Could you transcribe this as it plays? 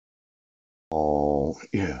Oh,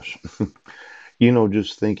 yes.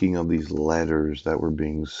 Just thinking of these letters that were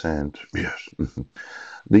being sent. Yes.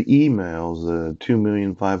 The emails,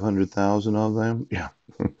 2,500,000 of them. Yeah.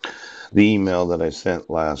 The email that I sent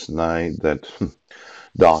last night that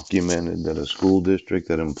documented that a school district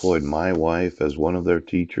that employed my wife as one of their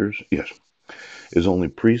teachers, yes, is only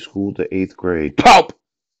preschool to eighth grade. Pop!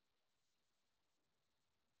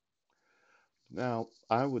 Now,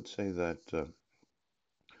 I would say that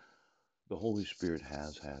the Holy Spirit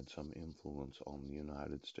has had some influence on the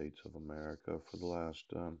United States of America for the last,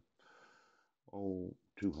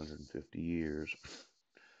 250 years.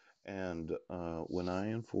 And when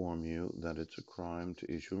I inform you that it's a crime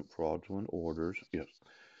to issue fraudulent orders, yes.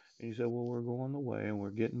 And you say, well, we're going the way and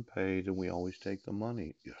we're getting paid and we always take the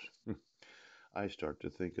money. Yes. I start to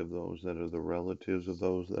think of those that are the relatives of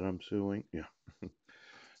those that I'm suing. Yeah.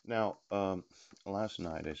 Now, last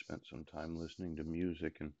night I spent some time listening to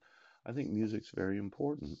music, and I think music's very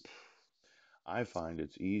important. I find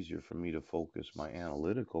it's easier for me to focus my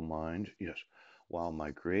analytical mind, yes, while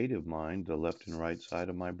my creative mind, the left and right side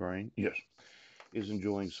of my brain, yes, is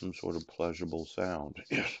enjoying some sort of pleasurable sound,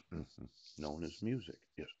 yes, known as music,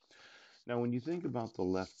 yes. Now, when you think about the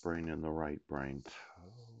left brain and the right brain,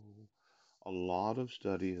 a lot of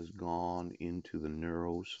study has gone into the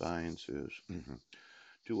neurosciences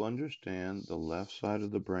to understand the left side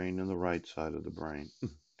of the brain and the right side of the brain.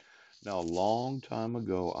 Now, a long time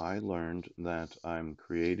ago, I learned that I'm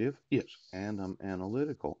creative, yes, and I'm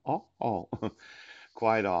analytical.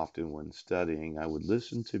 Quite often when studying, I would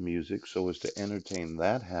listen to music so as to entertain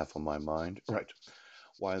that half of my mind, right?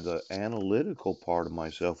 While the analytical part of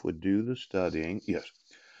myself would do the studying, yes.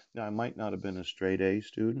 Now, I might not have been a straight A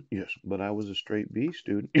student, yes, but I was a straight B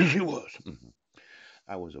student. Yes, he was.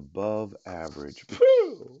 I was above average.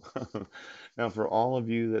 Phew! Now, for all of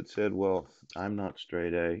you that said, well, I'm not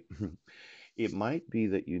straight A, it might be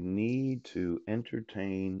that you need to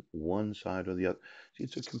entertain one side or the other. See,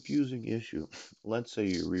 it's a confusing issue. Let's say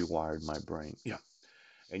you rewired my brain. Yeah.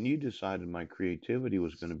 And you decided my creativity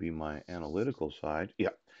was going to be my analytical side. Yeah.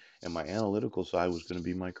 And my analytical side was going to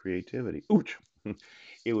be my creativity. Ouch.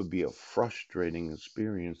 It would be a frustrating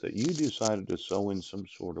experience that you decided to sew in some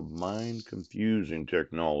sort of mind confusing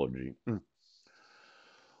technology.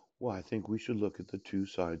 Well, I think we should look at the two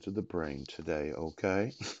sides of the brain today,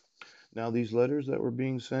 okay? Now, these letters that were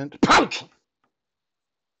being sent, ouch!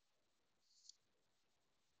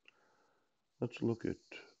 Let's look at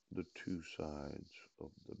the two sides of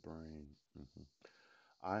the brain. Mhm.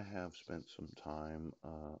 I have spent some time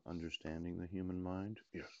understanding the human mind.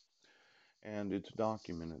 Yes. And it's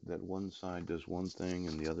documented that one side does one thing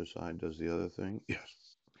and the other side does the other thing. Yes.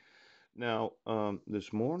 Now,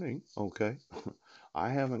 this morning, okay, I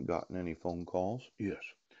haven't gotten any phone calls. Yes.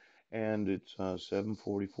 And it's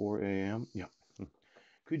 7:44 a.m. Yeah.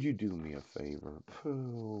 Could you do me a favor?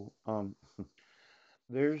 Pooh.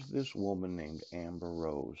 There's this woman named Amber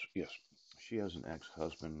Rose. Yes. She has an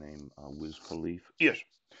ex-husband named Wiz Khalifa. Yes.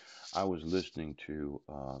 I was listening to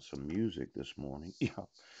some music this morning. Yeah.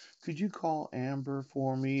 Could you call Amber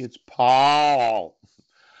for me? It's Paul.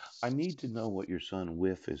 I need to know what your son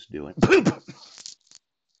Whiff is doing.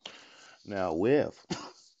 Now, Whiff,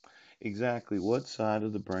 exactly what side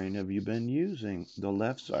of the brain have you been using? The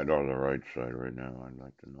left side or the right side right now? I'd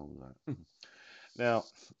like to know that. Now,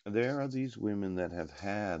 there are these women that have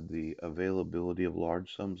had the availability of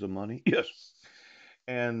large sums of money. Yes.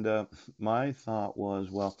 And my thought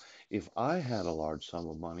was, well, if I had a large sum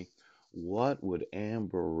of money, what would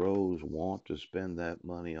Amber Rose want to spend that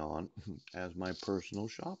money on as my personal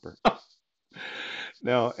shopper?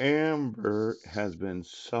 Now, Amber has been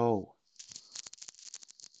so